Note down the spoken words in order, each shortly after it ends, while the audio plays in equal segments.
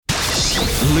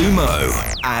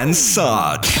Lumo and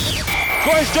Sarge.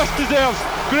 What he just deserves.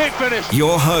 Great finish.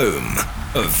 Your home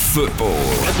of football.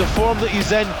 In the form that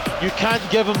he's in, you can't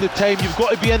give him the time. You've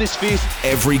got to be in his face.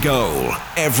 Every goal,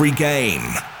 every game,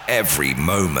 every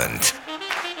moment.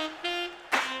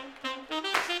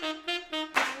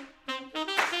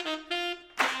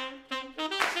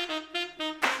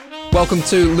 Welcome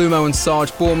to Lumo and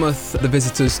Sarge. Bournemouth, the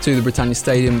visitors to the Britannia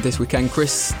Stadium this weekend.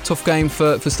 Chris, tough game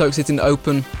for Stoke City to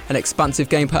open, an expansive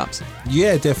game perhaps?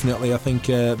 Yeah, definitely. I think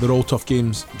they're all tough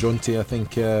games, Jonty. I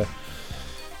think,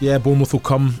 Bournemouth will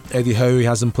come. Eddie Howe, he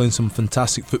has them playing some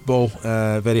fantastic football,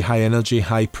 very high energy,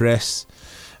 high press.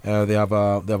 They have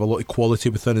a lot of quality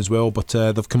within as well, but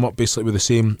they've come up basically with the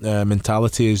same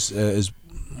mentality as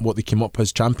what they came up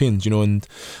as champions, and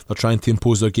they're trying to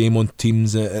impose their game on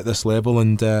teams at this level,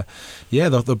 and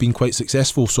they've been quite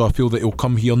successful. So I feel that it'll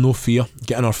come here, no fear,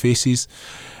 get in our faces,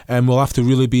 and we'll have to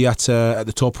really be at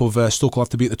the top of Stoke will have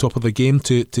to be at the top of the game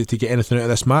to get anything out of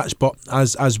this match. But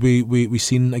as we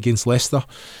seen against Leicester,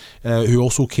 who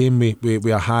also came with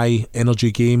a high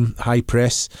energy game, high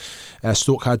press.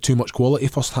 Stoke had too much quality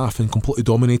first half and completely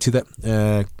dominated it.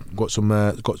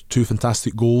 Got two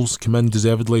fantastic goals, come in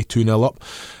deservedly 2-0 up.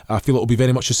 I feel it'll be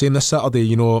very much the same this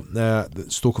Saturday.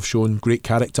 Stoke have shown great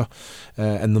character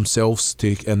in themselves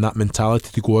and that mentality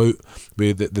to go out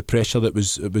with the pressure that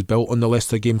was built on the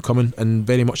Leicester game coming, and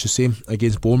very much the same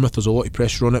against Bournemouth. There's a lot of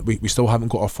pressure on it. We still haven't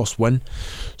got our first win,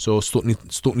 so Stoke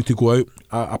need to go out,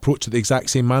 approach it the exact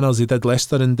same manner as they did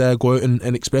Leicester, and go out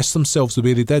and express themselves the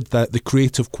way they did. The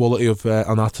creative quality of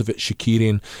Arnautovic,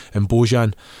 Shaqiri and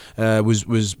Bojan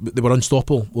was they were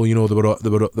unstoppable. Well, they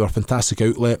were a fantastic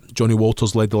outlet. Johnny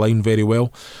Walters led the line very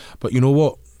well, but you know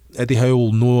what? Eddie Howe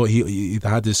will know, he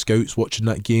had his scouts watching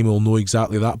that game, he'll know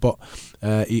exactly that, but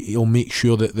he'll make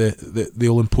sure that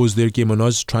they'll impose their game on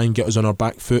us, try and get us on our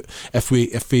back foot. If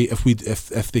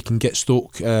they can get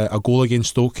Stoke a goal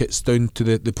against Stoke, it's down to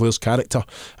the players' character,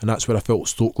 and that's where I felt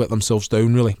Stoke let themselves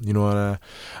down really. And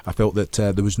I felt that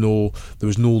there was no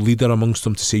leader amongst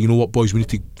them to say, you know what, boys, we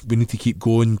need to keep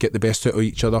going, get the best out of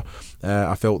each other.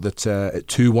 I felt that at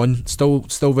 2-1,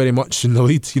 still very much in the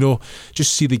lead.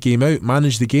 Just see the game out,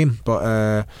 manage the game,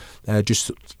 but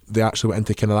they actually went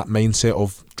into kind of that mindset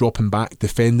of dropping back,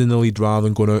 defending the lead rather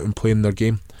than going out and playing their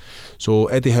game. So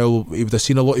Eddie Howe, he would have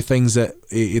seen a lot of things that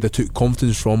he'd have took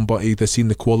confidence from, but he'd have seen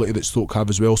the quality that Stoke have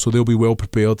as well. So they'll be well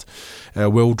prepared,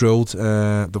 well drilled.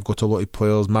 They've got a lot of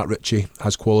players. Matt Ritchie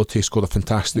has quality, scored a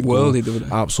fantastic goal,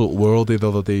 absolute worldie the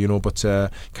other day.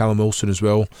 But Callum Wilson as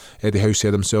well. Eddie Howe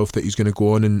said himself that he's going to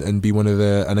go on and be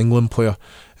an England player.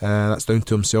 That's down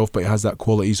to himself, but he has that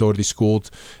quality. He's already scored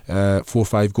 4 or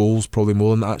 5 goals, probably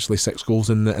more than that, actually 6 goals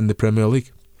in the Premier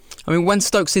League. I mean, when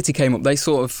Stoke City came up, they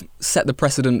sort of set the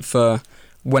precedent for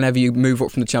whenever you move up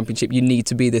from the Championship, you need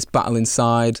to be this battle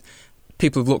inside.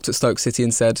 People have looked at Stoke City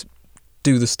and said,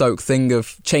 do the Stoke thing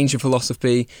of change your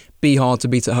philosophy, be hard to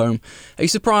beat at home. Are you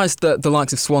surprised that the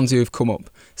likes of Swansea have come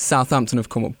up, Southampton have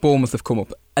come up, Bournemouth have come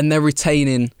up, and they're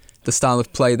retaining the style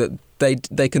of play that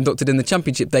they conducted in the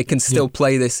Championship? They can still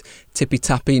play this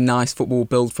tippy-tappy, nice football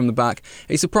build from the back.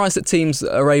 Are you surprised that teams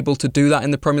are able to do that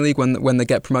in the Premier League when they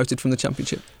get promoted from the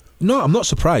Championship? No, I'm not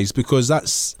surprised, because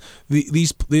that's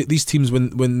these teams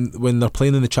when they're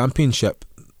playing in the Championship,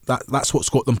 that's what's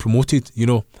got them promoted.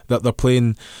 That they're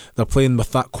playing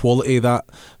with that quality, that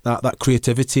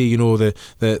creativity.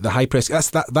 The high press.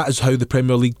 That is how the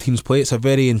Premier League teams play. It's a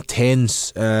very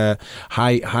intense,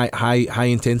 high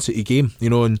intensity game.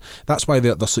 And that's why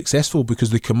they're successful,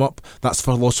 because they come up. That's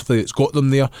philosophy that's got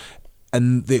them there.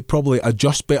 And they probably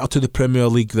adjust better to the Premier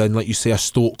League than, like you say, a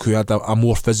Stoke who had a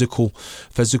more physical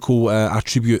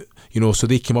attribute. So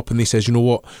they came up and they says, you know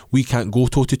what, we can't go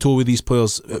toe to toe with these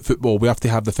players at football. We have to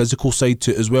have the physical side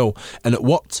to it as well. And it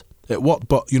worked.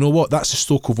 But you know what? That's the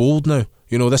Stoke of old now.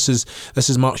 This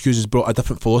is Mark Hughes has brought a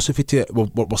different philosophy to it.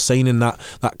 We're signing that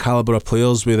calibre of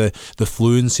players with the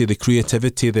fluency, the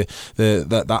creativity,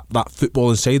 that football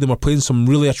inside them. We're playing some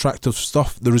really attractive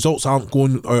stuff. The results aren't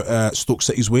going Stoke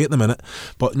City's way at the minute,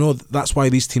 but no, that's why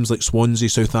these teams like Swansea,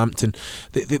 Southampton,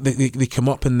 they come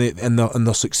up and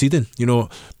they're succeeding.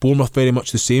 Bournemouth very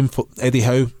much the same. For Eddie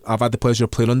Howe, I've had the pleasure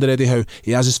of playing under Eddie Howe.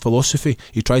 He has his philosophy.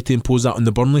 He tried to impose that on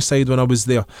the Burnley side when I was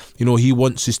there. He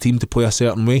wants his team to play a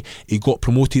certain way. He got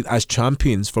promoted as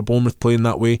champions for Bournemouth playing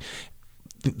that way.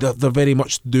 they're very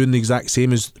much doing the exact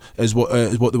same as what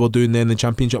they were doing then in the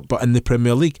Championship, but in the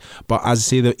Premier League. But as I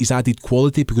say, that he's added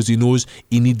quality because he knows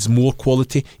he needs more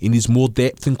quality, he needs more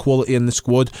depth and quality in the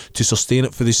squad to sustain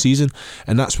it for the season,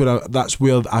 and that's where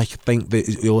I think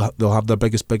that they'll have their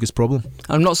biggest problem.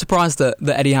 I'm not surprised that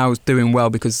Eddie Howe's doing well,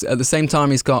 because at the same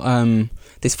time he's got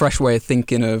this fresh way of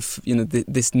thinking of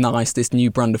this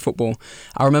new brand of football.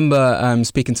 I remember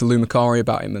speaking to Lou Macari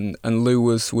about him, and Lou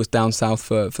was down south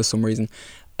for some reason,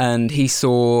 and he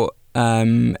saw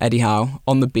Eddie Howe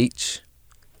on the beach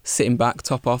sitting back,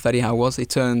 top off. Eddie Howe was. He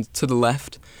turned to the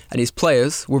left, and his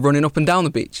players were running up and down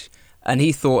the beach. And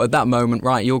he thought at that moment,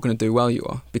 right, you're going to do well, you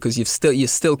are, because you're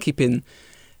still keeping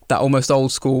that almost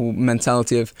old school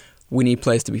mentality of we need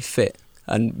players to be fit.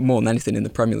 And more than anything in the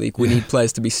Premier League, we need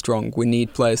players to be strong. We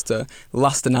need players to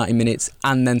last the 90 minutes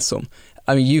and then some.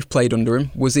 I mean, you've played under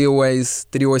him. Did he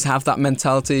always have that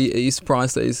mentality? Are you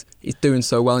surprised that he's doing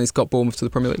so well and he's got Bournemouth to the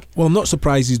Premier League? Well, I'm not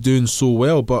surprised he's doing so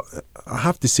well, but I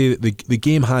have to say that the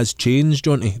game has changed,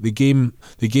 Jonty. The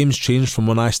game's changed from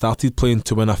when I started playing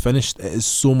to when I finished. It is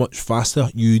so much faster.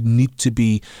 You need to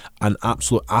be an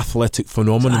absolute athletic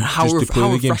phenomenon just to play the game.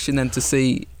 How refreshing then to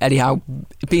see Eddie Howe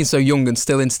being so young and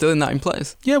still instilling that in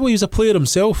players. Yeah, well, he's a player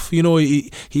himself. He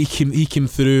came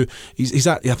through.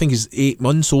 I think he's 8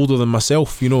 months older than myself.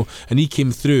 And he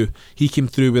came through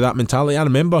with that mentality. I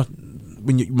remember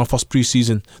my first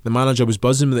pre-season, the manager was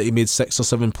buzzing that he made 6 or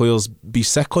 7 players be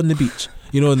sick on the beach.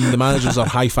 And the managers are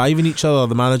high-fiving each other,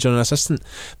 the manager and assistant.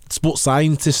 Sports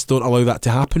scientists don't allow that to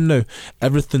happen now.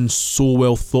 Everything's so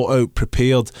well thought out,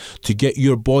 prepared to get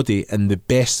your body in the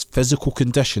best physical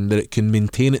condition that it can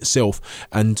maintain itself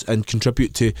and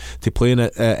contribute to playing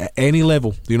at any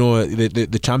level.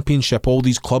 The Championship, all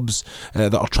these clubs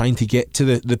that are trying to get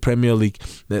to the Premier League,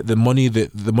 the money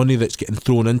that's getting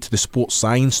thrown into the sports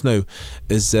science now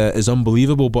is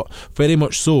unbelievable. But very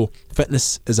much so,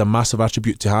 fitness is a massive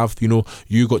attribute to have.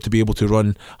 You got to be able to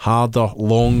run harder,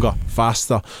 longer,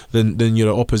 faster than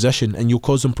your opposition, and you'll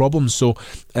cause them problems. So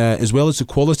as well as the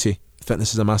quality,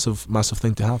 fitness is a massive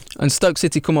thing to have. And Stoke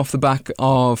City come off the back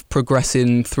of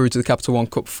progressing through to the Capital One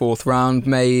Cup 4th round,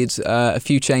 made a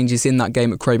few changes in that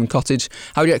game at Craven Cottage.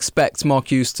 How do you expect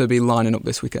Mark Hughes to be lining up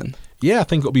this weekend? Yeah, I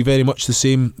think it'll be very much the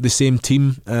same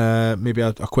team. Maybe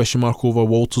a question mark over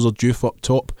Walters or Diouf up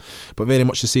top, but very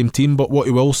much the same team. But what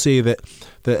he will say that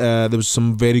there was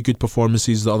some very good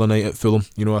performances the other night at Fulham.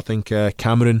 I think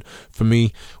Cameron for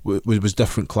me was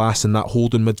different class in that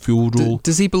holding midfield role.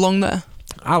 Does he belong there?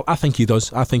 I think he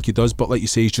does. But like you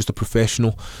say, he's just a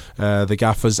professional. The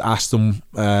gaffers asked him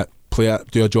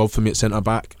do a job for me at centre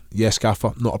back. Yes,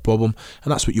 gaffer, not a problem,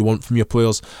 and that's what you want from your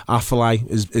players. Afellay,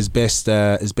 his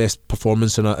best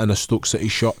performance in a Stoke City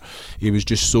shirt. He was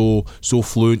just so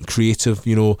fluent, creative,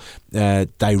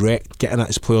 direct, getting at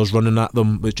his players, running at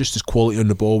them. But just his quality on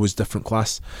the ball was different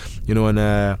class, and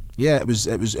it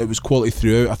was quality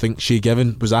throughout. I think Shay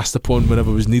Given was asked upon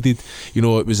whenever it was needed.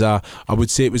 It was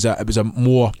a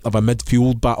more of a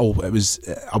midfield battle. It was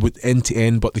end to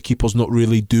end, but the keeper's not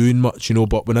really doing much,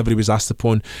 But whenever he was asked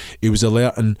upon, he was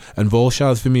alert. And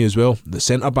Volshad for me as well, the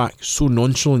centre back, so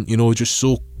nonchalant, just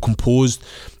so composed.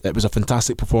 It was a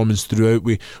fantastic performance throughout.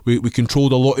 We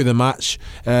controlled a lot of the match,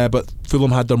 but Fulham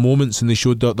had their moments and they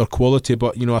showed their quality,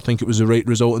 but I think it was the right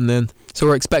result in the end. So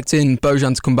we're expecting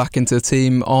Bojan to come back into the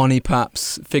team, Arnie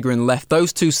perhaps figuring left.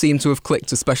 Those two seem to have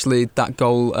clicked, especially that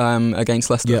goal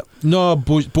against Leicester. Yeah, no,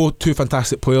 both two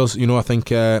fantastic players. I think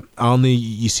Arnie,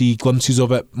 you see glimpses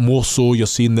of it. More so, you're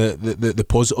seeing the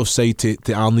positive side to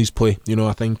Arnie's play.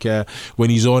 I think when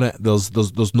he's on it,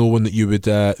 there's no one that you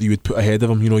would put ahead of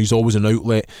him. He's always an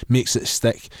outlet, makes it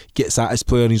stick, gets at his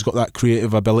player, and he's got that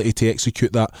creative ability to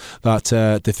execute that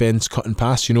defence cutting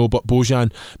pass. But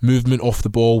Bojan, movement off the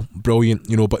ball, brilliant.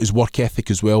 But his work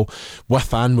ethic as well,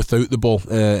 with and without the ball,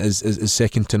 is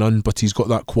second to none. But he's got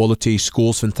that quality. He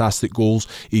scores fantastic goals.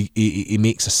 He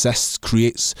makes assists,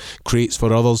 creates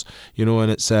for others.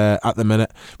 And it's at the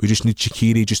minute we just need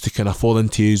Shaqiri just to kind of fall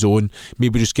into his own.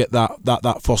 Maybe just get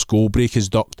that first goal, break his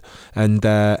duct, and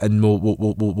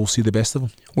we'll see the best of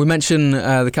him. We mentioned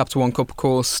the Capital One Cup, of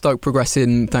course. Stoke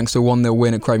progressing thanks to a 1-0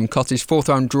 win at Craven Cottage. 4th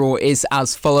round draw is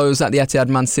as follows. At the Etihad,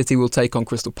 Man City will take on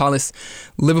Crystal Palace.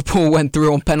 Liverpool went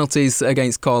through on penalties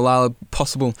against Carlisle.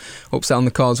 Possible upset on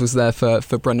the cards was there for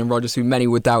Brendan Rodgers, who many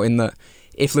were doubting that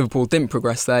if Liverpool didn't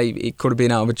progress there, it could have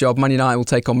been out of a job. Man United will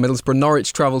take on Middlesbrough.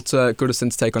 Norwich travel to Goodison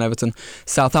to take on Everton.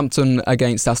 Southampton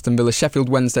against Aston Villa. Sheffield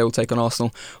Wednesday will take on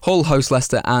Arsenal. Hull host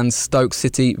Leicester, and Stoke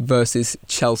City versus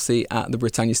Chelsea at the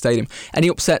Britannia Stadium. Any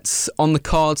upsets on the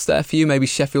cards there for you? Maybe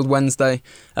Sheffield Wednesday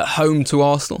at home to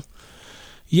Arsenal?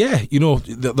 Yeah,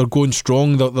 they're going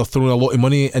strong. They're throwing a lot of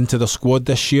money into their squad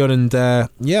this year, and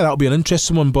that'll be an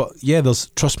interesting one. But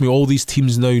trust me, all these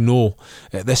teams now know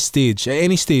at this stage, at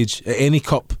any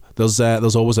cup, there's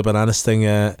always a banana skin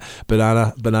at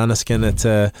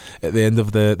the end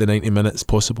of the 90 minutes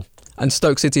possible. And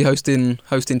Stoke City hosting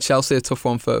Chelsea, a tough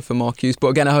one for Mark Hughes, but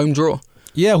again a home draw.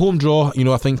 Yeah, home draw.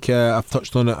 I think I've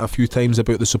touched on it a few times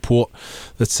about the support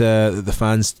that the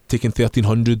fans taking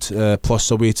 1,300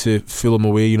 plus away to Fulham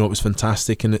away. It was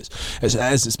fantastic, and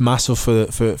it's massive for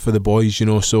the boys.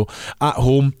 So at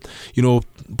home,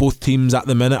 both teams at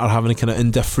the minute are having kind of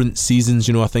indifferent seasons.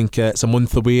 I think it's a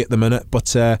month away at the minute, but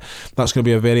that's going to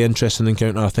be a very interesting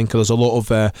encounter. I think there's a lot of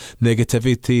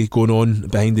negativity going on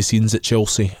behind the scenes at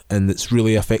Chelsea, and it's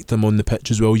really affecting them on the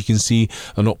pitch as well. You can see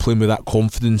they're not playing with that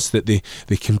confidence that they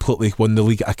completely won the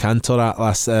league at a canter at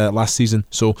last season.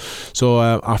 So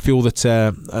I feel that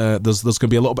there's going to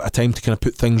be a little bit of time to kind of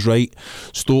put things right.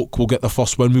 Stoke will get the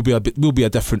first win. We'll be a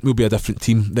different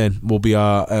team then.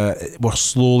 We're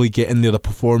slowly getting there. The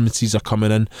performances are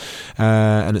coming in,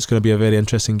 and it's going to be a very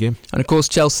interesting game. And of course,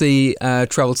 Chelsea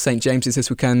travelled to St James's this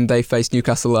weekend. They faced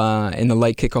Newcastle in the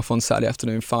late kick-off on Saturday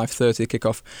afternoon, 5:30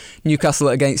 kick-off. Newcastle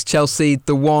against Chelsea.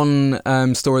 The one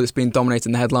story that's been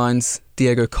dominating the headlines,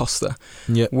 Diego Costa.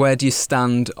 Yep. Where do you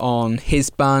stand on his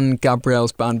ban,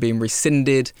 Gabriel's ban being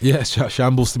rescinded? Yeah,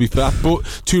 shambles to be fair.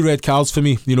 Both 2 red cards for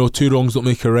me. 2 wrongs don't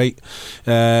make a right.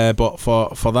 But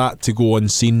for that to go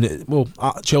unseen,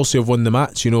 Chelsea have won the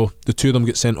match. The 2 of them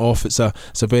get sent off. It's a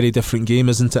very different game,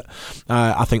 isn't it?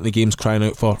 I think the game's crying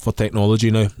out for technology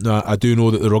now. I do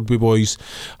know that the rugby boys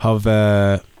have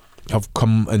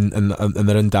come and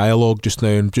they're in dialogue just now,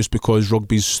 and just because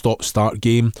rugby's stop-start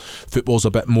game, football's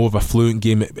a bit more of a fluent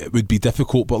game, it would be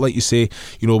difficult. But like you say,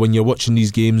 when you're watching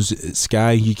these games at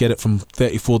Sky, you get it from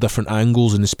 34 different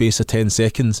angles in the space of 10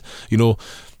 seconds.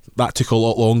 That took a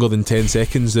lot longer than 10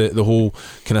 seconds, the whole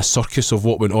kind of circus of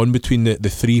what went on between the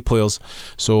 3 players.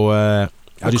 So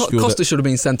I just feel Costa should have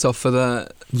been sent off for the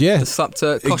slap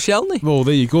to Koscielny. Well,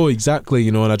 there you go, exactly.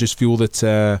 And I just feel that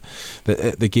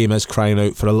the game is crying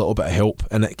out for a little bit of help,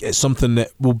 and it's something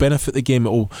that will benefit the game.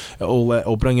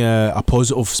 It'll bring a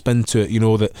positive spin to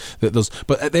it. That there's.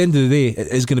 But at the end of the day, it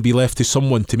is going to be left to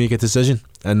someone to make a decision,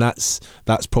 and that's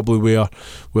probably where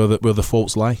the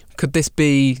faults lie. Could this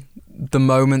be the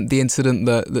moment, the incident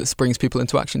that springs people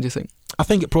into action? Do you think? I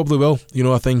think it probably will.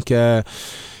 I think.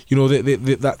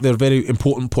 That they're very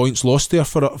important points lost there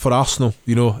for Arsenal,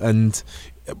 and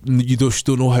you just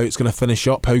don't know how it's going to finish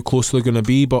up, how close they're going to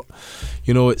be. But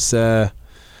it's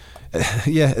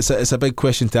it's a big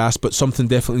question to ask, but something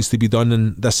definitely needs to be done.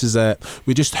 And this is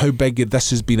with just how big this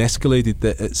has been escalated,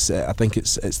 that I think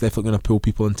it's definitely going to pull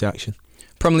people into action.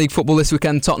 Premier League football this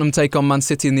weekend. Tottenham take on Man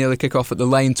City in the early kick-off at the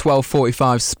Lane,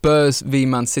 12:45. Spurs v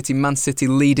Man City. Man City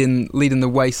leading the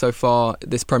way so far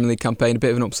this Premier League campaign. A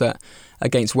bit of an upset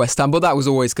against West Ham, but that was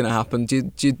always going to happen.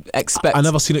 Do you expect? I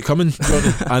never seen it coming.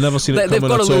 I never seen it coming. They've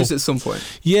got to lose at some point.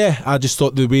 Yeah, I just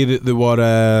thought the way that they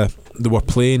were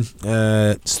playing,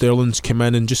 Sterling's come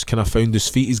in and just kind of found his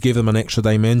feet. He's gave them an extra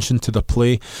dimension to their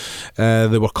play.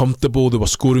 They were comfortable. They were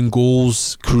scoring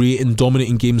goals, creating,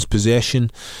 dominating games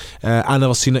possession. I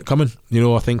never seen it coming.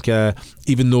 I think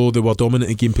even though they were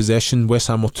dominant in game possession, West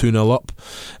Ham were 2-0 up.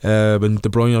 When De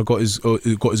Bruyne got his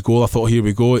goal, I thought, here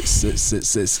we go.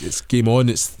 It's game on.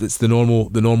 It's the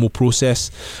normal process,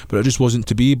 but it just wasn't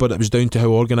to be. But it was down to how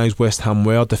organised West Ham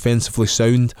were, defensively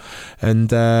sound,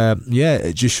 and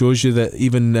it just shows you that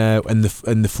even in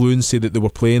the fluency that they were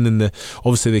playing, and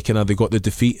obviously they got the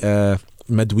defeat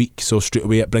midweek, so straight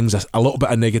away it brings a little bit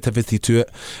of negativity to it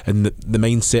and the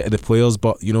mindset of the players.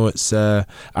 But it's I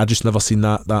just never seen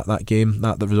that game,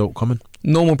 that the result coming.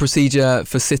 Normal procedure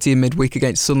for City in midweek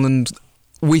against Sunderland.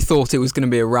 We thought it was going to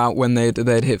be a rout when they'd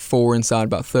hit 4 inside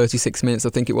about 36 minutes,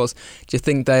 I think it was. Do you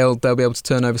think they'll be able to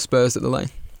turn over Spurs at the Lane?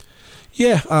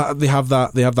 Yeah, they have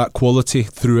that quality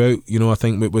throughout. I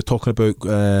think we're talking about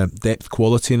depth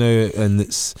quality now, and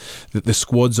it's the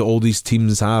squads that all these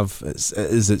teams have.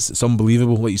 It's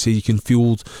unbelievable. Like you say, you can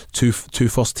field two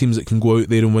first teams that can go out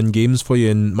there and win games for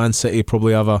you, and Man City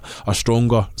probably have a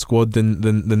stronger squad than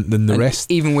the rest.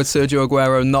 Even with Sergio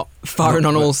Aguero not firing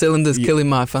on all cylinders, killing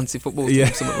my fancy football team.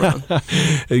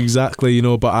 Exactly.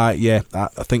 But I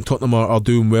think Tottenham are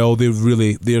doing well.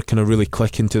 They're kind of really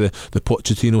clicking to the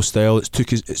Pochettino style. It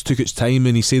took its time,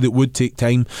 and he said it would take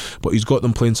time, but he's got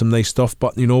them playing some nice stuff.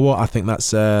 But you know what? I think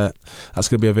that's going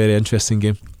to be a very interesting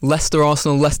game. Leicester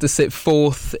Arsenal. Leicester sit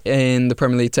 4th in the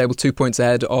Premier League table, 2 points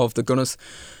ahead of the Gunners.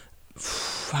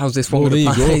 how's this one? Well, there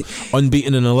you go.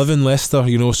 Unbeaten in 11, Leicester,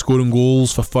 scoring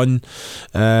goals for fun.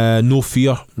 No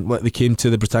fear. Like they came to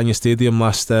the Britannia Stadium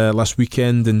last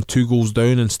weekend and 2 goals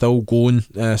down and still going,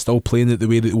 still playing it the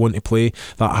way that they want to play.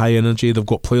 That high energy. They've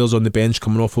got players on the bench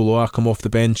coming off. Ulloa come off the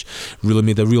bench, really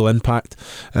made a real impact.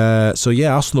 So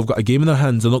yeah, Arsenal have got a game in their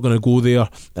hands. They're not going to go there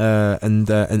and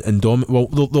dominate. Well,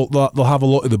 they'll have a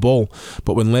lot of the ball,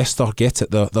 but when Leicester get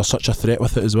it, they're such a threat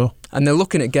with it as well. And they're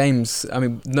looking at games. I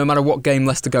mean, no matter what game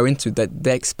Leicester go into,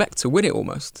 they expect to win it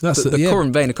almost. That's the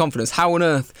current vein of confidence. How on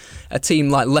earth a team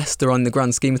like Leicester, on the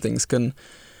grand scheme of things, can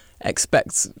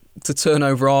expect to turn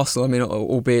over Arsenal? I mean,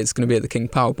 albeit it's going to be at the King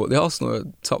Power, but the Arsenal are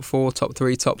top 4, top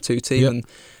 3, top 2 team,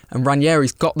 and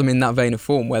Ranieri's got them in that vein of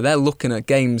form where they're looking at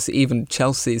games, even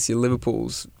Chelsea's, your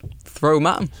Liverpool's, throw them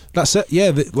at them. That's it,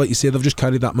 yeah. Like you say, they've just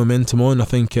carried that momentum on. I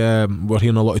think we're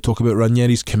hearing a lot of talk about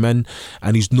Ranieri's come in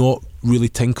and he's not really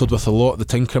tinkered with a lot. The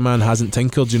Tinkerman hasn't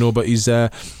tinkered, but he's I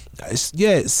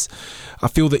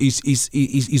feel that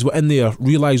he's went in there,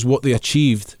 realised what they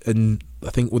achieved, and I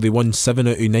think they won 7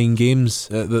 out of 9 games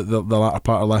the latter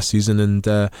part of last season,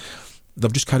 and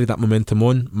they've just carried that momentum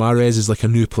on. Mahrez is like a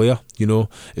new player,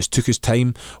 it's took his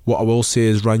time. What I will say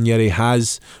is Ranieri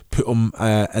has put him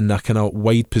in a kind of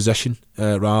wide position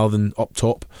rather than up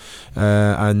top,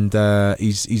 and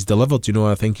he's delivered.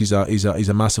 I think he's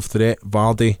a massive threat.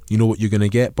 Vardy, you know what you're going to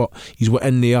get, but he's went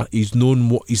in there. He's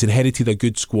he's inherited a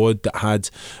good squad that had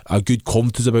a good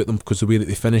confidence about them because of the way that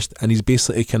they finished, and he's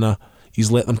basically he's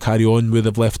let them carry on where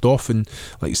they've left off, and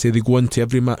like you say, they go into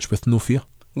every match with no fear.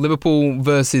 Liverpool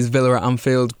versus Villa at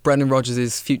Anfield. Brendan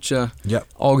Rodgers' future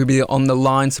arguably on the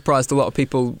line. Surprised a lot of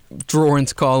people drawing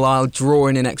to Carlisle,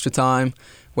 drawing in extra time.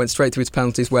 Went straight to his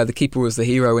penalties where the keeper was the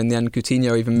hero in the end.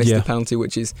 Coutinho even missed the penalty,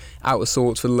 which is out of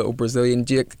sorts for the little Brazilian.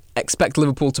 Do you expect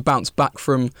Liverpool to bounce back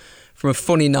from a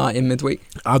funny night in midweek?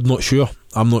 I'm not sure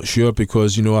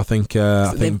because I think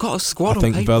they've got a squad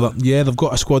on paper. Villa, they've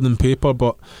got a squad on paper,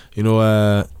 but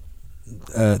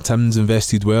Tim's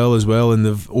invested well, and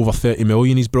they've over 30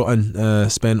 million he's brought in,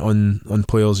 spent on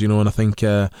players, and I think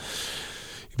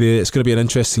it's going to be an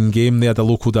interesting game. They had a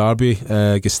local derby.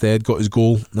 Gestede got his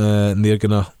goal, and they're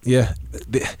gonna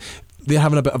they're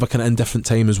having a bit of a kind of indifferent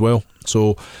time as well.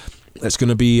 So it's going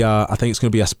to be I think it's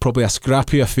going to be probably a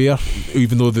scrappy affair,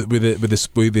 even though with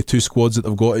the 2 squads that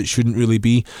they've got, it shouldn't really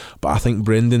be. But I think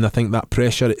that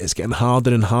pressure, it's getting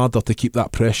harder and harder to keep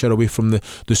that pressure away from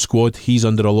the squad. He's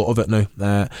under a lot of it now,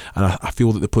 and I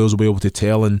feel that the players will be able to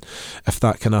tell, and if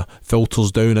that kind of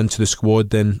filters down into the squad,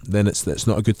 then it's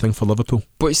not a good thing for Liverpool.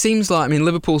 But it seems like,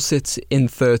 Liverpool sit in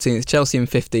 13th, Chelsea in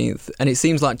 15th, and it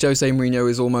seems like Jose Mourinho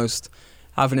is almost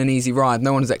having an easy ride.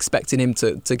 No one is expecting him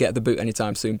to get the boot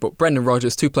anytime soon. But Brendan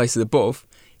Rodgers, 2 places above,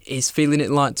 is feeling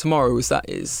it like tomorrow. Is that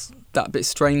a bit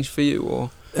strange for you, or?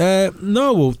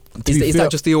 No, well, is that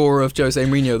just the aura of Jose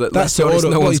Mourinho that's the aura?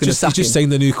 No one's going to sack him. He just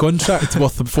signed a new contract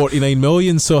worth 49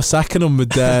 million, so sacking him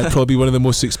would probably be one of the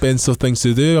most expensive things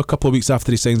to do a couple of weeks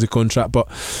after he signs a contract. But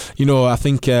I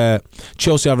think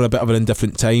Chelsea are having a bit of an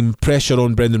indifferent time. Pressure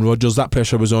on Brendan Rodgers. That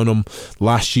pressure was on him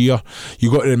last year.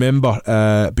 You got to remember,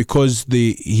 because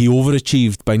he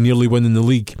overachieved by nearly winning the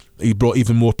league, he brought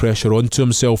even more pressure onto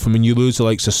himself. And when you lose the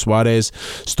likes of Suarez,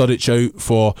 Sturridge out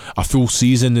for a full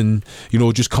season, and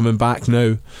just coming back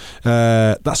now,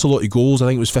 that's a lot of goals. I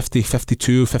think it was 50,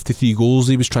 52, 53 goals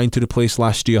he was trying to replace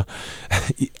last year.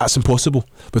 That's impossible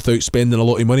without spending a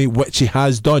lot of money, which he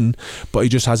has done, but he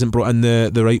just hasn't brought in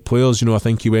the right players. I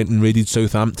think he went and raided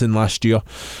Southampton last year.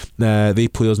 They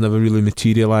players never really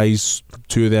materialised.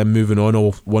 2 of them moving on,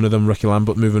 or one of them, Ricky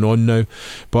Lambert, moving on now.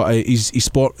 But he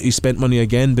spent money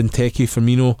again. Benteke,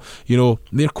 Firmino,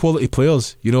 they're quality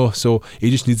players, so he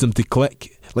just needs them to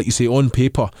click. Like you say, on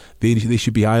paper, they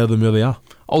should be higher than where they are.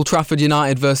 Old Trafford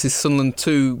United versus Sunderland,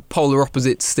 2 polar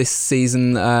opposites this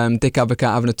season. Dick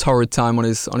Advocaat having a torrid time on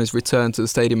his return to the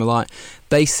Stadium of Light.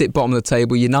 They sit bottom of the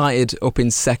table. United up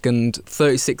in second,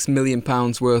 £36 million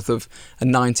worth of a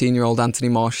 19-year-old Anthony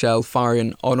Martial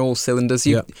firing on all cylinders.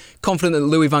 You confident that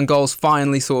Louis van Gaal's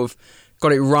finally sort of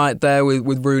got it right there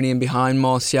with Rooney in behind,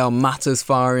 Martial, Matta's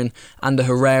firing, and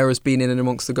Herrera's been in and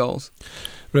amongst the goals?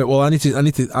 Right, well, I need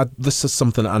to add, this is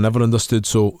something that I never understood.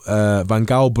 So Van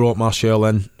Gaal brought Martial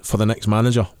in for the next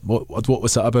manager. What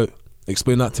was that about?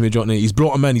 Explain that to me, Jonty. He's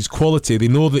brought him in, he's quality. They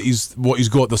know that he's what he's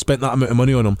got. They've spent that amount of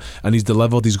money on him, and he's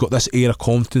delivered. He's got this air of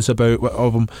confidence of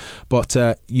him. But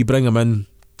you bring him in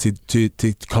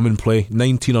to come and play.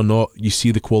 19 or not, you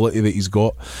see the quality that he's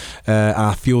got. And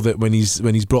I feel that when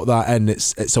he's brought that in,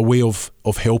 it's a way of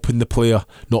helping the player,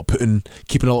 not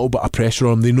keeping a little bit of pressure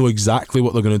on him. They know exactly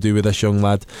what they're going to do with this young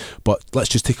lad, but let's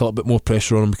just take a little bit more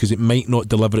pressure on him, because it might not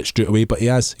deliver it straight away, but he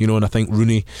has, and I think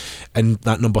Rooney in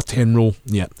that number 10 role,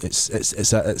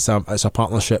 it's a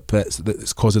partnership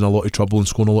that's causing a lot of trouble and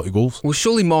scoring a lot of goals. Well,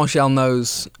 surely Martial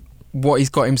knows what he's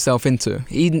got himself into.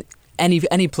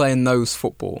 Any player knows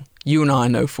football. You and I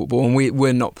know football, and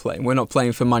we're not playing. We're not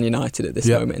playing for Man United at this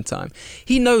moment in time.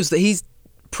 He knows that he's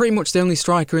pretty much the only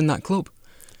striker in that club.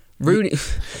 Rooney,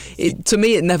 to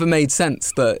me, it never made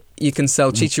sense that you can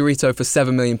sell Chicharito for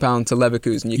 £7 million to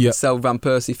Leverkusen. You can sell Van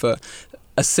Persie for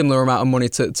a similar amount of money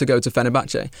to go to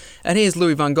Fenerbahce. And here's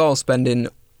Louis van Gaal spending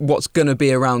what's going to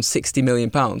be around £60 million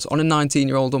on a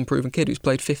 19-year-old unproven kid who's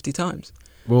played 50 times.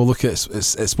 Well, look,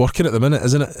 it's working at the minute,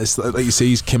 isn't it? It's like you say,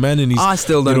 he's come in and he's... I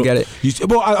still don't get it.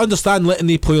 Well, I understand letting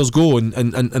the players go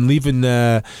and leaving...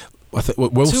 I think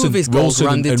Wilson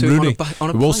and Rooney.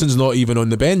 Wilson's not even on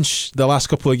the bench the last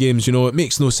couple of games. It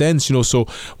makes no sense. So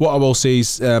what I will say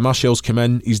is, Martial's come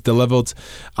in, he's delivered.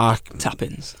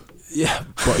 Tap-ins. Yeah,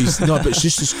 but but it's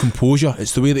just his composure.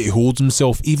 It's the way that he holds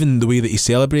himself, even the way that he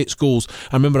celebrates goals.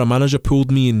 I remember a manager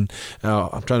pulled me, and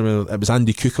I'm trying to remember, it was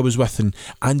Andy Cook I was with, and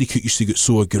Andy Cook used to get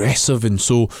so aggressive, and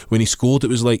so when he scored, it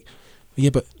was like,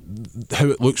 yeah, but how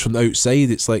it looks from the outside,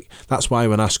 it's like, that's why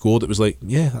when I scored, it was like,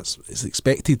 yeah, it's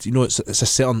expected. It's a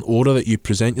certain aura that you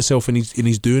present yourself, and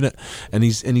he's doing it, and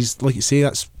he's like you say,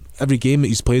 that's every game that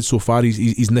he's played so far,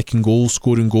 he's nicking goals,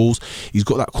 scoring goals. He's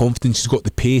got that confidence, he's got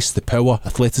the pace, the power,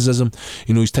 athleticism.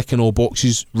 He's ticking all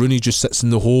boxes. Rooney just sits in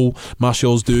the hole.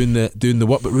 Martial's doing the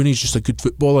work, but Rooney's just a good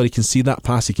footballer. He can see that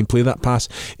pass, he can play that pass.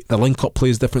 The link-up play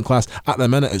is different class. At the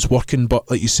minute, it's working, but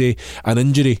like you say, an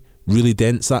injury really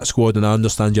dents that squad, and I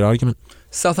understand your argument.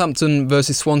 Southampton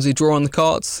versus Swansea draw on the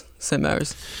cards, St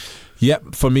Mary's.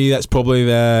 Yep, for me that's probably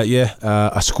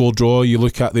a score draw you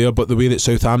look at there, but the way that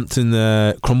Southampton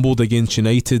crumbled against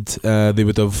United, they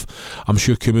would have, I'm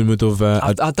sure Koeman would have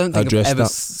I don't think I've ever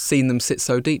that. Seen them sit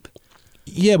so deep.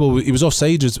 Yeah, well, he was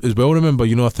offside as well, remember,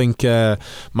 I think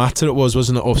Matter it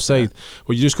wasn't it, offside?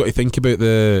 Well, you just got to think about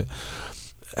to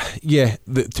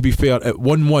be fair, at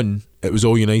 1-1 it was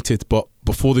all United, but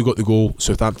before they got the goal,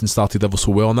 Southampton started ever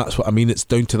so well, and that's what I mean. It's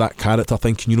down to that character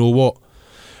thinking, you know what,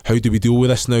 how do we deal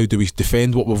with this now? Do we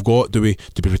defend what we've got? Do we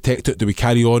protect it? Do we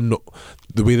carry on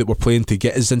the way that we're playing to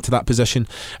get us into that position?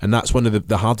 And that's one of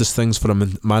the hardest things for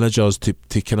managers to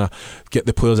kind of get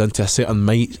the players into a certain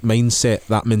mindset,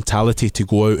 that mentality to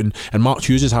go out, and Mark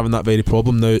Hughes is having that very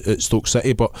problem now at Stoke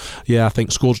City. But yeah, I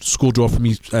think score draw for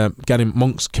me. Gary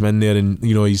Monk's come in there, and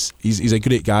he's a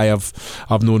great guy.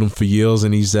 I've known him for years,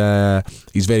 and he's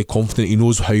very confident. He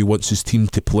knows how he wants his team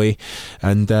to play,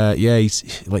 and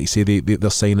he's, like you say, they're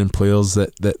signing players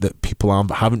that people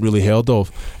haven't really heard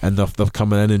of, and they're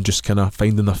coming in and just kind of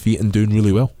finding their feet and doing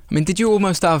really well. I mean, did you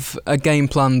almost have a game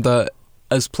plan that,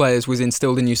 as players, was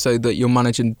instilled in you so that your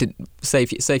manager did, say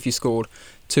if you scored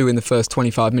 2 in the first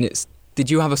 25 minutes, did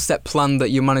you have a set plan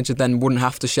that your manager then wouldn't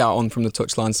have to shout on from the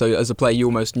touchline? So as a player, you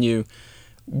almost knew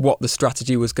what the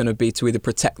strategy was going to be to either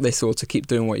protect this or to keep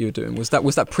doing what you were doing. Was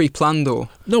that pre-planned, or?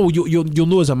 No, you'll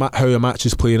know how a match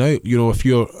is playing out. If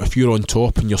you're on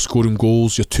top and you're scoring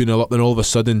goals, you're 2-0 up, then all of a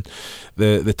sudden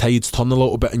the tides turn a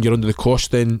little bit and you're under the cosh.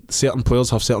 Then certain players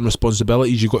have certain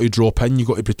responsibilities. You've got to drop in, you've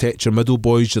got to protect your middle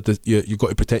boys, you've got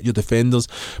to protect your defenders.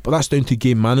 But that's down to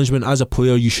game management. As a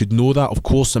player, you should know that. Of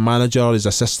course, the manager, his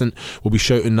assistant will be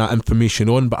shouting that information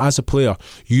on, but as a player,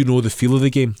 you know the feel of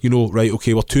the game. Right,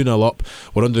 okay, we're 2-0 up,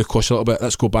 we're under the cosh a little bit,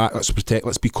 let's go back, let's protect,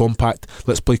 let's be compact,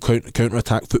 let's play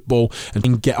counter-attack football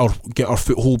and get our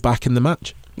foothold back in the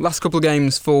match. Last couple of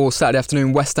games for Saturday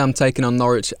afternoon, West Ham taking on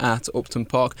Norwich at Upton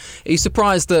Park. Are you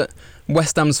surprised that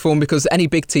West Ham's form, because any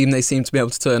big team they seem to be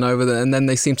able to turn over, and then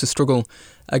they seem to struggle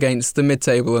against the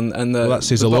mid-table and the... Well, that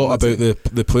says a lot about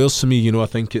the players to me. I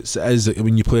think it is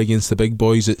when you play against the big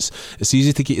boys, it's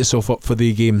easy to get yourself up for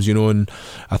the games, and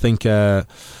I think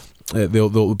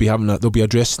they'll be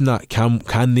addressing that.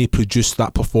 Can they produce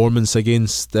that performance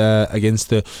against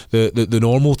the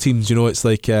normal teams? It's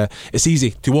like it's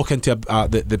easy to walk into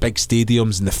the big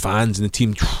stadiums and the fans and the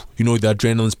team. The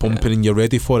adrenaline's pumping and you're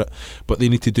ready for it. But they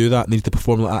need to do that. They need to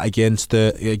perform like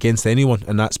that against anyone,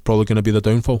 and that's probably going to be the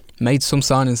downfall. Made some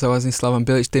signings though, hasn't he? Slaven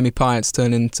Bilic, Dimi Payet's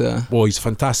turned into. Well, he's a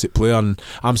fantastic player, and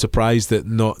I'm surprised that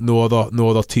no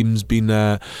other team's been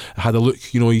had a look.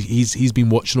 He's been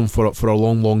watching him for a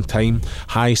long time.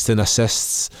 Highest in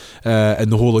assists in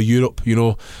the whole of Europe.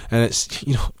 And it's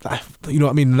what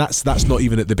I mean. That's not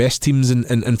even at the best teams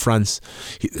in France.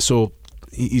 So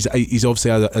he's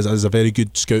obviously has a very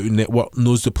good scouting network,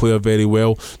 knows the player very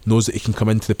well, knows that he can come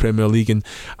into the Premier League, and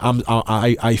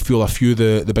I feel a few of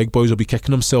the big boys will be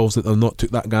kicking themselves that they've not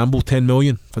took that gamble. 10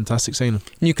 million, fantastic signing.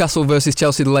 Newcastle versus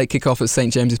Chelsea, the late kick-off at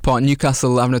St James's Park.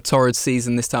 Newcastle having a torrid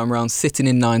season this time around, sitting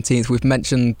in 19th. We've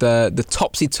mentioned the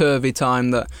topsy-turvy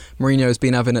time that Mourinho has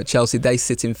been having at Chelsea. They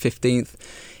sit in 15th.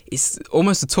 It's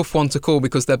almost a tough one to call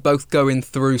because they're both going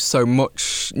through so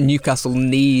much. Newcastle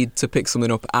need to pick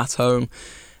something up at home,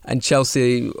 and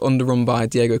Chelsea, underrun by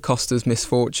Diego Costa's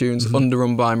misfortunes,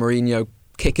 underrun by Mourinho,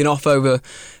 kicking off over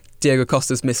Diego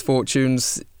Costa's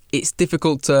misfortunes. It's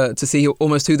difficult to see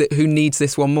almost who needs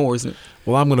this one more, isn't it?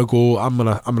 Well, I'm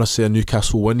gonna say a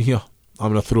Newcastle win here.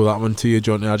 I'm going to throw that one to you,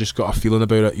 Jonty. I just got a feeling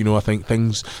about it. I think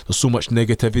there's so much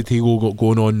negativity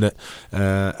going on that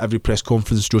every press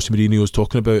conference Jose Mourinho is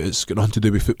talking about, it's got nothing to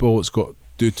do with football. It's got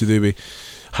to do with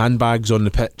handbags on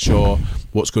the pitch or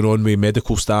what's going on with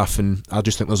medical staff, and I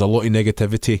just think there's a lot of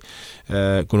negativity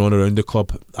going on around the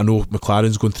club. I know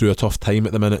McLaren's going through a tough time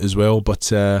at the minute as well,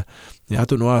 but I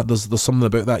don't know, there's something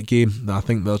about that game that I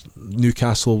think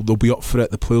Newcastle, they'll be up for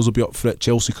it, the players will be up for it.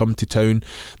 Chelsea come to town,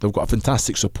 they've got a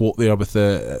fantastic support there with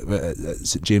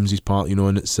St James's Park,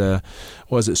 and it's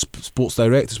what is it, Sports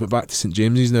Direct, it's went back to St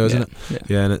James's now, isn't it?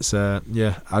 Yeah, and it's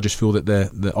I just feel that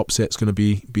the upset's going to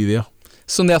be there.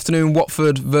 Sunday afternoon,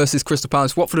 Watford versus Crystal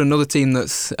Palace. Watford, another team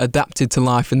that's adapted to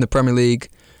life in the Premier League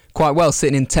quite well,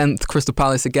 sitting in 10th. Crystal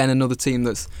Palace, again, another team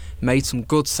that's made some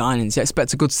good signings. You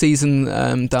expect a good season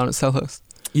down at Selhurst?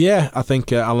 Yeah, I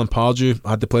think Alan Pardew,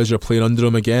 I had the pleasure of playing under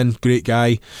him again. Great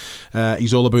guy.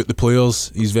 He's all about the players.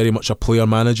 He's very much a player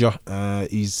manager.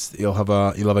 He'll have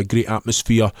a great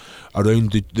atmosphere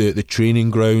around the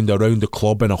training ground, around the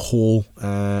club in a whole.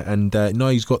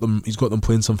 He's got them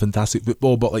playing some fantastic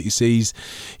football. But like you say,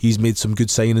 he's made some good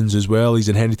signings as well. He's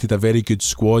inherited a very good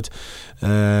squad.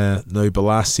 Now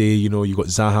Balassi, you got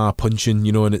Zaha punching,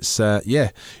 and it's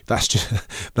that's just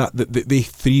they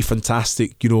three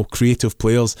fantastic, creative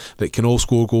players that can all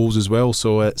score goals as well.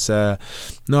 So it's I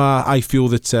feel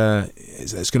that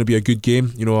it's going to be a good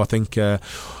game. I think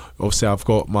obviously I've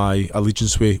got my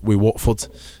allegiance with Watford.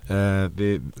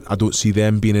 I don't see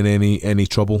them being in any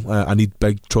trouble. I need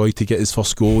Big Troy to get his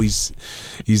first goal. I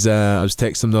was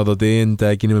texting him the other day and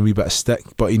giving him a wee bit of stick,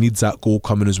 but he needs that goal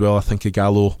coming as well. I think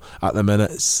Gallo at the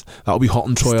minute, that'll be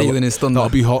hurting Troy. That'll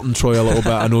be hurting Troy a little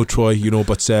bit. I know Troy,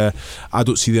 but I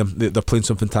don't see them. They're playing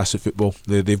some fantastic football.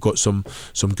 They've got some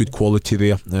good quality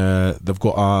there.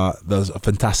 There's a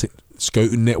fantastic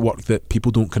scouting network that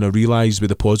people don't kind of realise with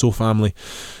the Pozzo family.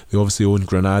 They obviously own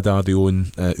Granada, they own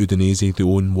Udinese, they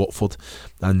own Watford,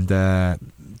 and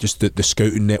just the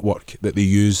scouting network that they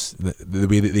use, the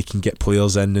way that they can get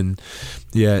players in, and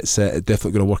it's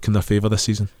definitely going to work in their favour this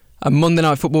season. And Monday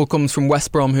Night Football comes from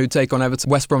West Brom, who take on Everton.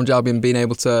 West Bromwich Albion being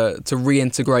able to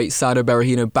reintegrate Saido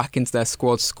Berahino back into their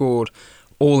squad, scored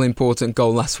all-important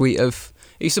goal last week. Are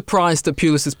you surprised that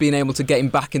Pulis has been able to get him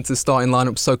back into the starting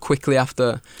lineup so quickly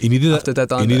after deadline? He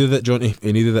needed it, Jonty.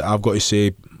 He needed it. I've got to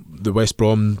say, the West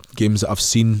Brom games that I've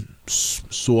seen,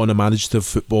 so unimaginative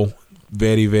football.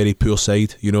 Very, very poor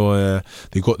side. They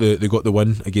got the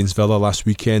win against Villa last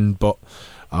weekend, but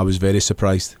I was very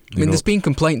surprised. There's been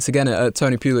complaints again at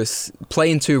Tony Pulis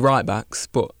playing two right backs,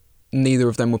 but neither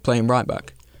of them were playing right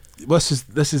back. This is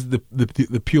the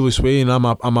Pulis way, and I'm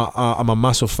a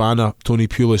massive fan of Tony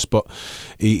Pulis, but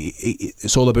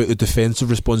it's all about the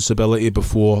defensive responsibility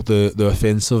before the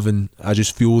offensive, and I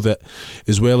just feel that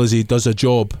as well as he does a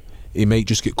job, he might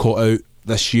just get caught out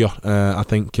this year. I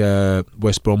think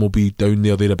West Brom will be down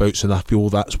thereabouts, and I feel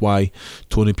that's why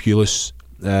Tony Pulis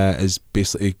has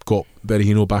basically got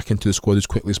Berahino back into the squad as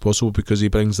quickly as possible, because he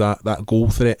brings that goal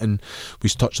threat. And we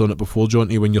touched on it before,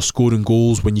 Jonty, when you're scoring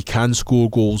goals, when you can score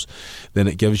goals, then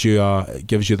it gives you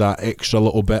that extra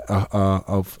little bit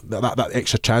of that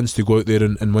extra chance to go out there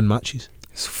and win matches.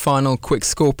 So final quick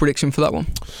score prediction for that one?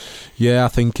 Yeah, I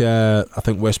think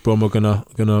West Brom are gonna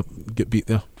get beat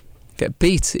there. Get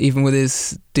beat even with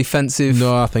his defensive?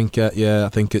 No, I think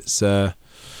it's.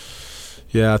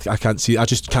 I can't see. I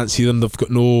just can't see them. They've got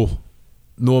no.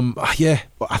 I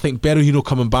think Berahino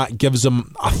coming back gives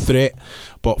them a threat,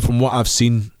 but from what I've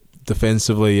seen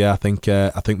defensively, I think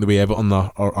the way Everton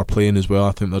are playing as well,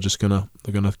 I think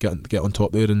they're gonna get on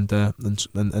top there and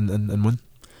win.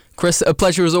 Chris, a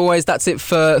pleasure as always. That's it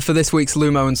for this week's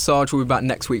Lumo and Sarge. We'll be back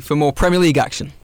next week for more Premier League action.